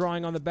also a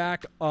drawing on the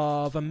back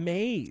of a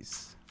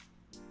maze.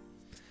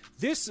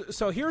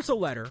 So here's a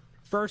letter.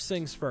 First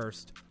things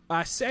first.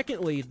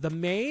 Secondly, the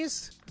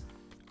maze.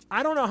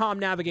 I don't know how I'm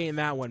navigating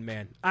that one,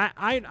 man.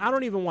 I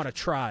don't even want to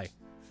try.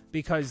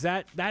 Because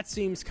that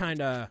seems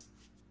kind of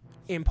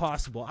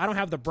impossible. I don't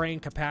have the brain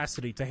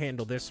capacity to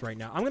handle this right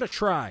now. I'm going to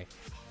try,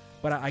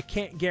 but I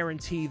can't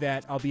guarantee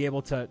that I'll be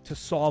able to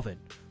solve it.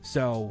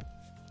 So,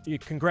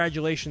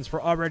 congratulations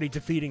for already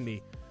defeating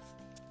me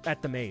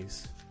at the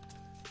maze.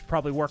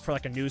 Probably work for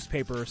like a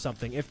newspaper or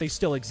something, if they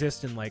still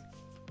exist in like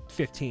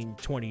 15,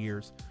 20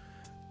 years.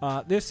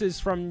 This is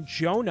from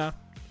Jonah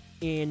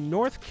in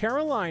North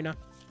Carolina.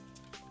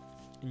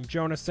 And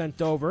Jonah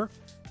sent over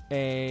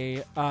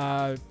an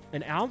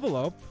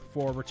envelope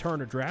for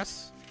return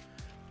address.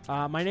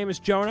 My name is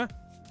Jonah,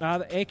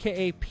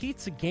 aka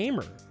Pizza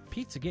Gamer.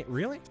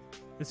 Really?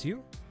 That's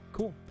you?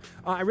 Cool.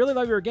 I really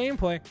love your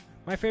gameplay.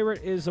 My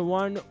favorite is the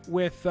one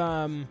with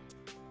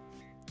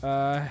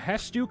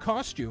Hestu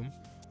costume.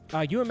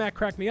 You and Matt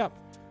cracked me up.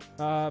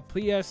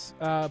 Please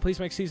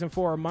make season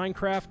 4 of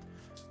Minecraft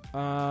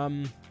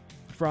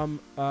from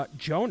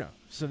Jonah.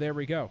 So there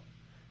we go.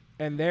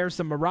 And there's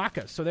the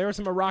maracas. So there's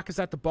the maracas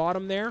at the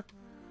bottom there.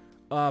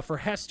 For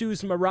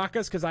Hestu's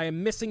maracas, because I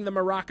am missing the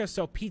maracas.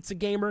 So Pizza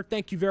Gamer,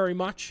 thank you very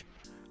much.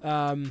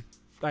 I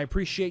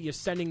appreciate you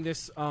sending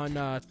this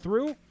on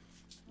through.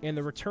 And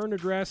the return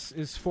address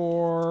is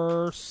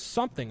for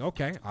something.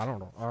 Okay, I don't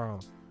know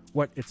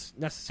what it's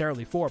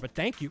necessarily for, but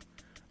thank you.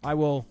 I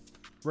will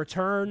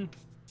return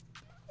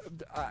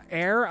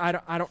air.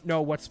 I don't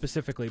know what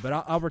specifically, but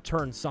I'll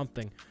return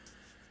something.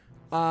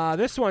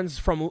 This one's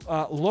from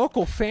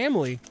local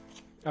family.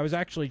 I was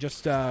actually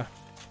just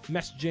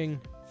messaging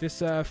this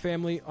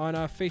family on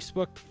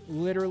Facebook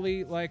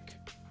literally like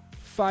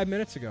 5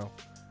 minutes ago.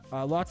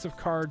 Lots of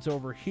cards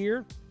over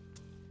here.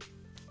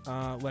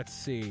 Let's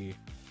see.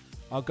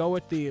 I'll go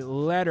with the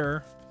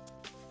letter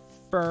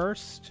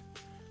first.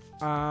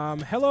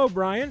 Hello,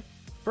 Brian.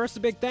 First,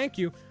 a big thank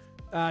you.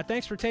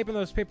 Thanks for taping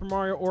those Paper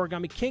Mario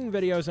Origami King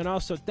videos, and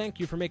also thank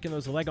you for making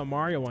those Lego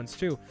Mario ones,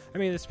 too. I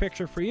made this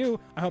picture for you.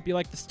 I hope you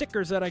like the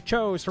stickers that I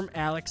chose from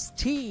Alex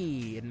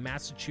T. in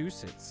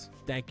Massachusetts.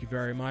 Thank you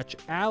very much,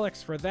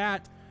 Alex, for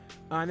that.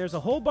 And there's a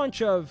whole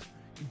bunch of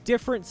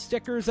different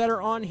stickers that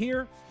are on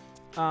here.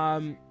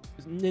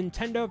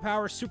 Nintendo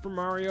Power Super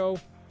Mario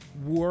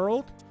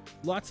World.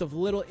 Lots of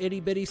little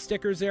itty-bitty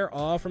stickers there,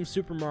 all from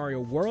Super Mario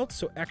World,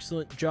 so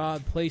excellent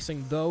job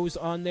placing those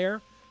on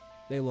there.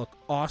 They look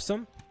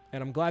awesome.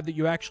 And I'm glad that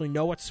you actually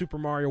know what Super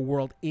Mario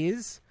World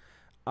is.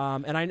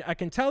 And I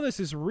can tell this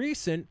is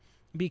recent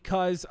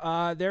because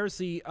there's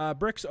the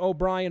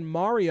BricksOBrian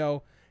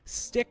Mario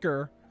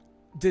sticker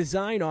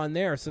design on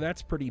there. So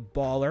that's pretty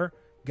baller.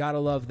 Gotta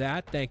love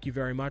that. Thank you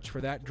very much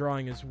for that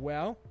drawing as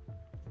well.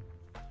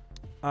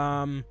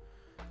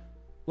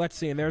 Let's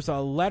see. And there's a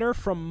letter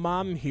from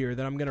Mom here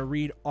that I'm going to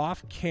read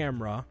off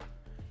camera.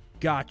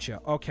 Gotcha.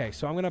 Okay,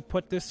 so I'm going to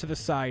put this to the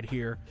side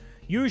here.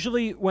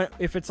 Usually,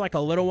 if it's like a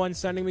little one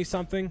sending me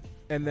something,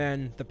 and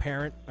then the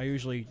parent, I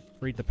usually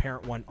read the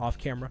parent one off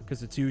camera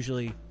because it's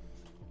usually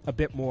a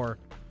bit more,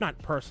 not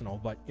personal,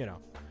 but, you know,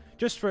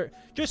 just for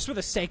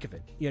the sake of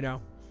it, you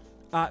know.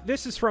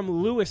 This is from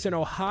Lewis in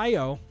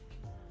Ohio,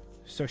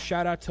 so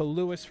shout out to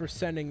Lewis for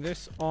sending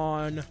this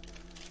on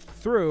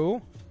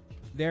through.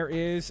 There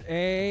is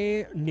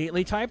a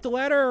neatly typed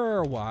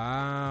letter.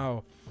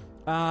 Wow.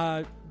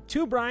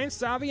 To Brian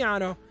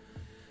Saviano.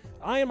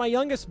 I and my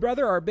youngest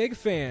brother are big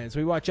fans.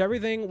 We watch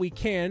everything we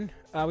can.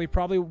 We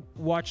probably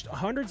watched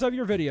hundreds of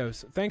your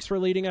videos. Thanks for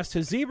leading us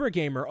to Zebra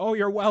Gamer. Oh,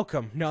 you're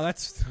welcome. No,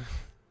 that's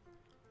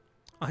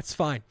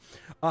fine.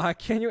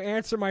 Can you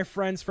answer my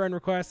friend's friend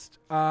request?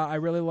 I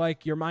really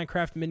like your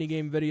Minecraft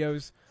minigame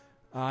videos.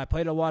 I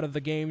played a lot of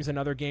the games, and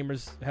other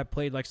gamers have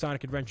played like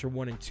Sonic Adventure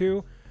 1 and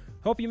 2.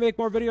 Hope you make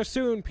more videos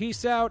soon.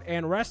 Peace out,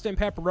 and rest in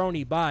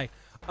pepperoni. Bye.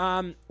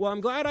 Well,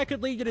 I'm glad I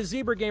could lead you to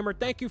Zebra Gamer.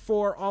 Thank you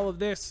for all of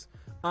this.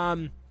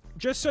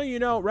 Just so you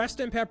know,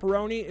 rest in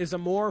pepperoni is a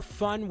more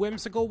fun,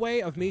 whimsical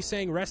way of me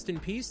saying rest in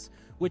peace,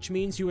 which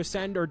means you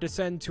ascend or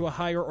descend to a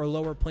higher or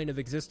lower plane of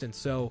existence.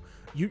 So,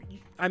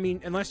 I mean,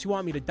 unless you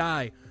want me to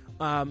die,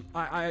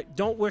 I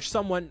don't wish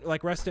someone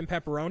like rest in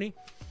pepperoni,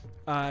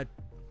 but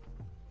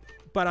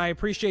I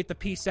appreciate the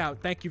peace out.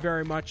 Thank you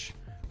very much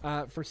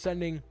for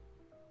sending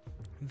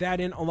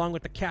that in, along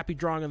with the Cappy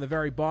drawing on the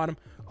very bottom.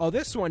 Oh,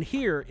 this one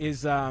here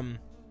is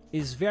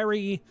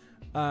very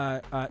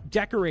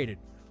decorated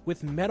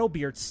with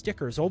Metalbeard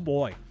stickers. Oh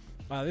boy.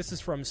 This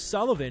is from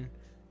Sullivan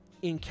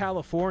in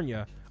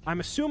California. I'm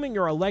assuming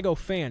you're a Lego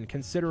fan,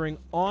 considering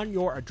on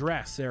your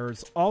address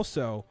there's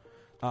also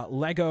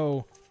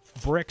Lego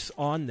bricks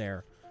on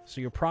there.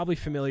 So you're probably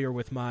familiar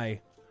with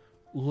my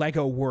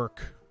Lego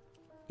work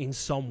in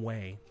some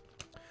way.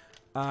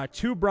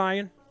 To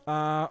Brian.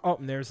 Oh,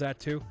 and there's that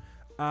too.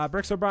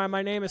 BricksOBrian,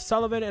 my name is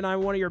Sullivan, and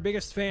I'm one of your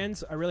biggest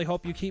fans. I really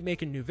hope you keep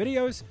making new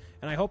videos,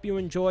 and I hope you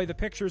enjoy the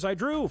pictures I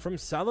drew from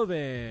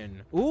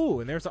Sullivan.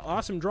 Ooh, and there's an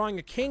awesome drawing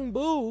of King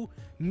Boo,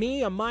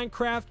 me, a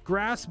Minecraft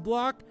grass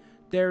block.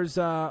 There's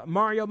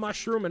Mario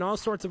Mushroom and all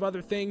sorts of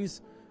other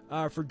things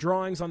for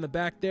drawings on the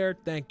back there.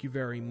 Thank you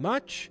very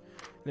much.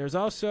 There's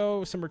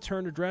also some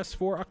return address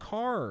for a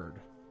card.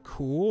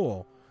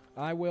 Cool.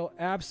 I will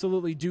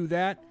absolutely do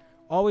that.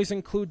 Always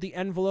include the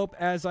envelope,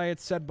 as I had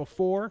said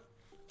before.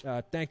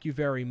 Thank you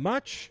very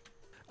much.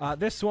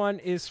 This one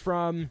is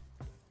from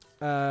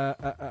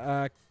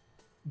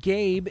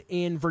Gabe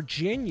in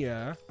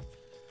Virginia.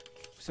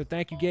 So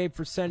thank you, Gabe,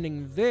 for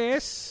sending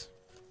this.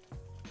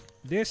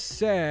 This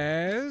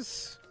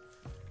says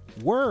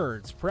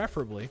words,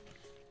 preferably.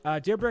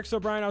 Dear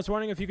BricksOBrian, I was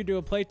wondering if you could do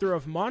a playthrough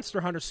of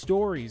Monster Hunter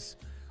Stories.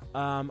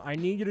 I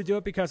need you to do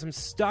it because I'm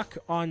stuck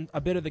on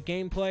a bit of the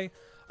gameplay.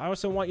 I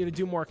also want you to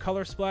do more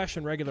Color Splash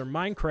and regular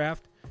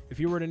Minecraft. If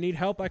you were to need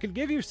help, I could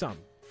give you some.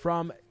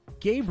 From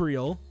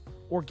Gabriel,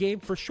 or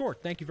Gabe for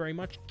short. Thank you very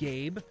much,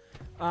 Gabe.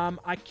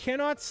 I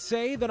cannot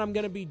say that I'm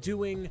going to be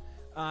doing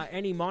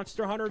any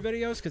Monster Hunter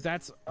videos, because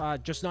that's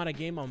just not a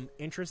game I'm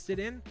interested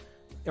in,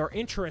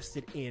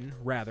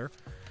 rather.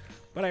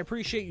 But I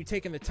appreciate you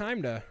taking the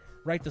time to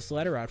write this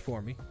letter out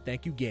for me.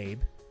 Thank you,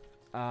 Gabe.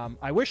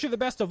 I wish you the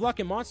best of luck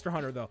in Monster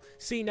Hunter, though.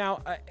 See,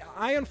 now,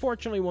 I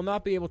unfortunately will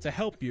not be able to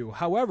help you.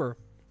 However,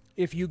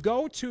 if you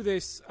go to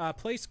this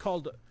place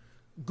called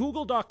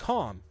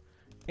google.com,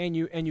 and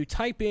you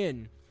type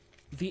in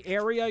the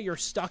area you're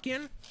stuck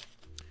in,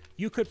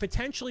 you could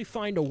potentially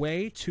find a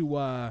way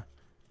to,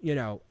 you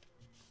know,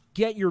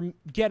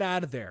 get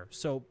out of there.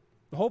 So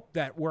hope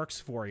that works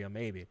for you,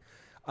 maybe.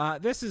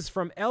 This is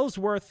from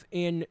Ellsworth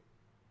in,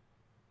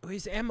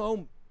 is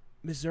M.O.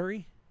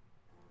 Missouri?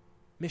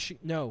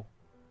 No.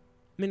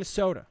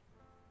 Minnesota.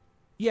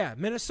 Yeah,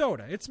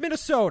 Minnesota. It's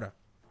Minnesota.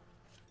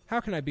 How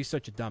can I be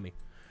such a dummy?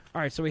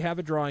 All right, so we have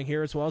a drawing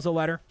here as well as a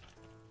letter.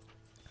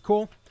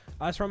 Cool.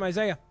 That's from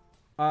Isaiah.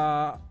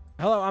 Hello,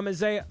 I'm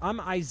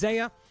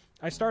Isaiah.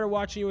 I started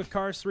watching you with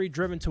Cars 3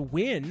 Driven to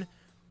Win.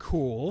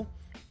 Cool.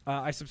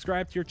 I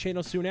subscribed to your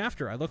channel soon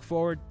after. I look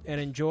forward and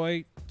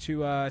enjoy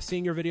to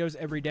seeing your videos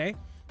every day.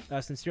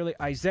 Sincerely,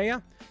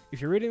 Isaiah.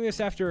 If you're reading this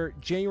after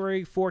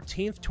January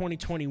 14th,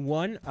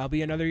 2021, I'll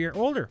be another year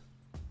older.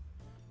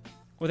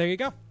 Well, there you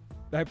go.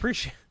 I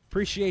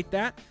appreciate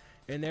that.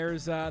 And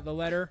there's the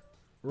letter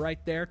right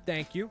there.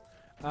 Thank you.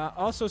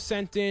 Also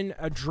sent in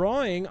a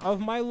drawing of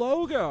my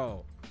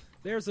logo.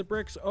 There's the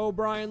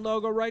BricksOBrian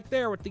logo right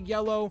there with the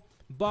yellow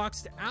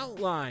boxed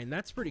outline.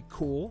 That's pretty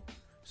cool.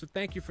 So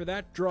thank you for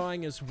that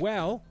drawing as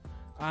well.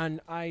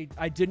 And I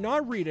did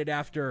not read it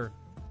after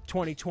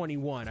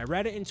 2021. I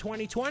read it in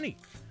 2020.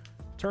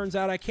 Turns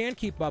out I can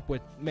keep up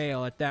with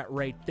mail at that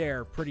rate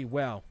there pretty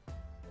well.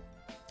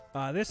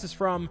 This is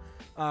from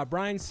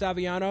Brian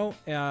Saviano,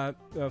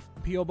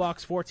 P.O.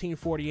 Box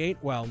 1448.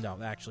 Well, no,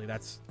 actually,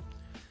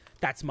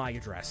 that's my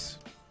address,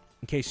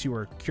 in case you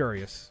were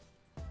curious.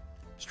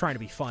 Just trying to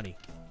be funny.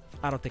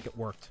 I don't think it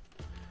worked.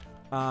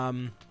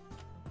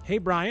 Hey,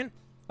 Brian,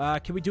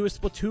 can we do a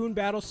Splatoon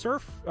battle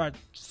turf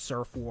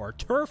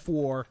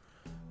war?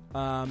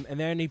 And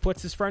then he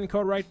puts his friend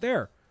code right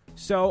there.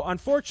 So,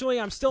 unfortunately,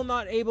 I'm still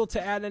not able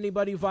to add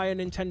anybody via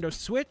Nintendo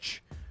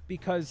Switch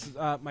because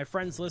my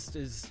friends list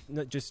is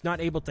just not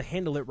able to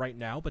handle it right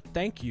now, but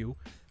thank you.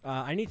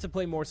 I need to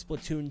play more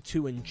Splatoon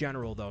 2 in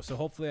general, though, so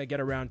hopefully I get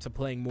around to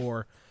playing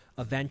more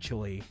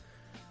eventually.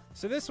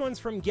 So this one's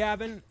from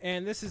Gavin,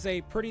 and this is a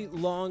pretty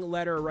long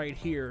letter right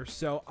here,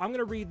 so I'm going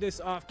to read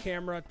this off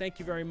camera. Thank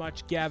you very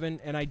much, Gavin,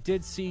 and I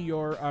did see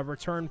your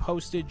return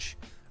postage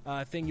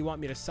thing you want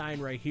me to sign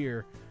right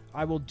here.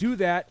 I will do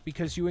that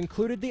because you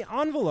included the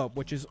envelope,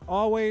 which is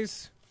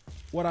always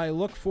what I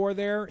look for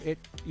there.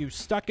 You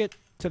stuck it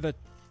to the...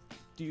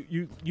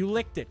 You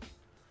licked it.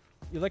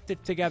 You licked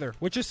it together,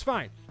 which is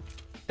fine.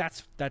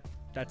 That's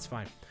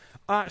fine.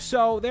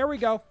 So there we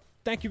go.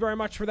 Thank you very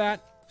much for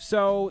that.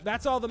 So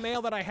that's all the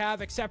mail that I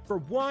have, except for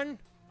one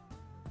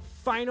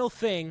final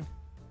thing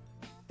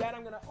that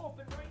I'm going to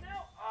open right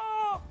now.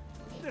 Oh,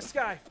 this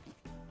guy.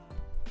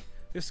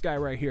 This guy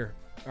right here.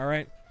 All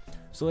right.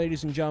 So,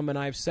 ladies and gentlemen,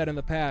 I've said in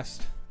the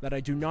past that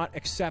I do not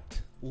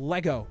accept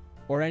Lego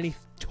or any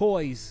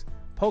toys,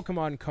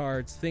 Pokemon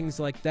cards, things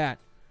like that.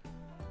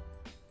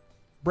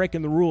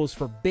 Breaking the rules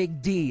for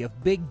Big D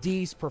of Big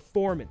D's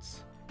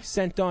Performance.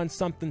 Sent on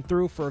something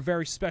through for a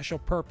very special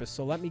purpose.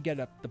 So let me get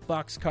the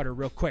box cutter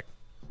real quick.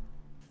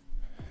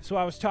 So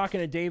I was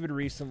talking to David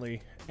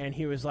recently, and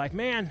he was like,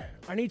 man,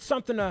 I need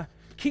something to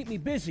keep me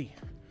busy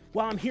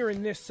while I'm here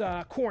in this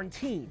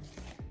quarantine.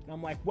 And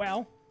I'm like,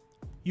 well,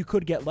 you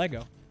could get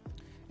Lego.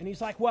 And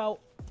he's like, well,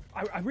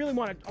 I really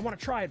want to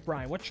try it,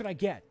 Brian. What should I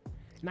get?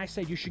 And I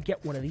said, you should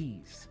get one of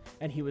these.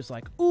 And he was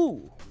like,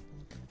 ooh,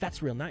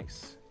 that's real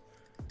nice.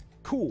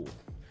 Cool.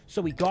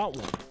 So he got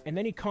one. And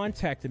then he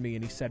contacted me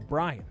and he said,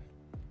 Brian,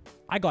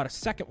 I got a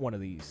second one of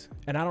these,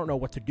 and I don't know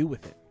what to do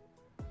with it.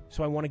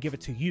 So I want to give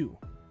it to you.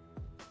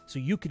 So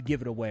you could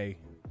give it away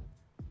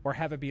or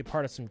have it be a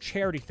part of some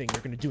charity thing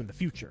you're going to do in the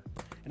future.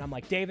 And I'm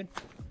like, David,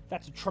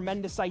 that's a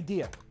tremendous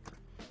idea.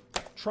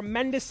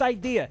 Tremendous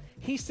idea.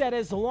 He said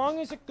as long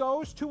as it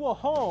goes to a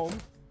home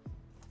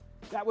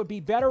that would be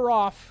better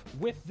off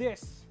with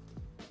this,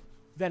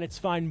 then it's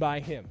fine by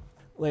him.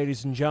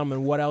 Ladies and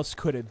gentlemen, what else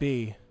could it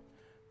be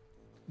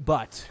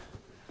but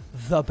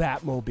the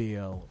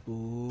Batmobile?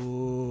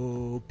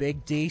 Ooh,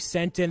 Big D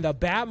sent in the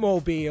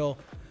Batmobile.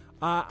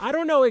 I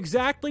don't know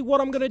exactly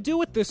what I'm going to do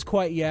with this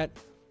quite yet,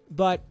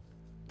 but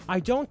I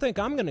don't think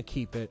I'm going to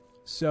keep it.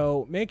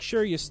 So make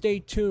sure you stay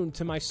tuned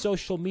to my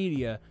social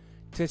media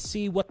to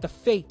see what the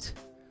fate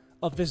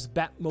of this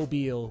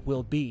Batmobile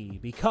will be,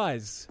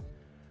 because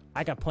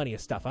I got plenty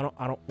of stuff. I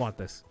don't want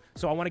this.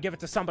 So I want to give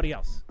it to somebody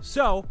else.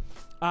 So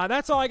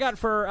that's all I got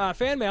for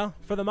fan mail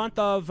for the month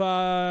of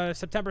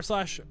September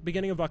 /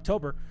 beginning of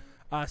October.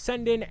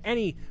 Send in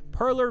any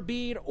perler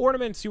bead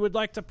ornaments you would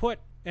like to put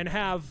and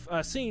have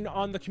seen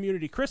on the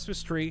community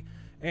Christmas tree.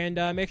 And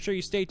make sure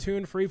you stay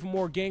tuned for even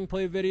more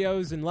gameplay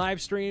videos and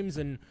live streams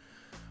and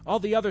all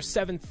the other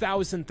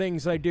 7,000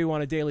 things I do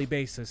on a daily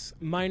basis.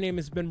 My name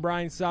has been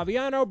Brian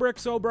Saviano,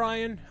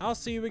 BricksOBrian. I'll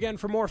see you again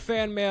for more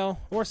fan mail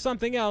or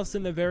something else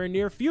in the very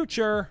near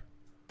future.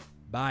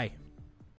 Bye.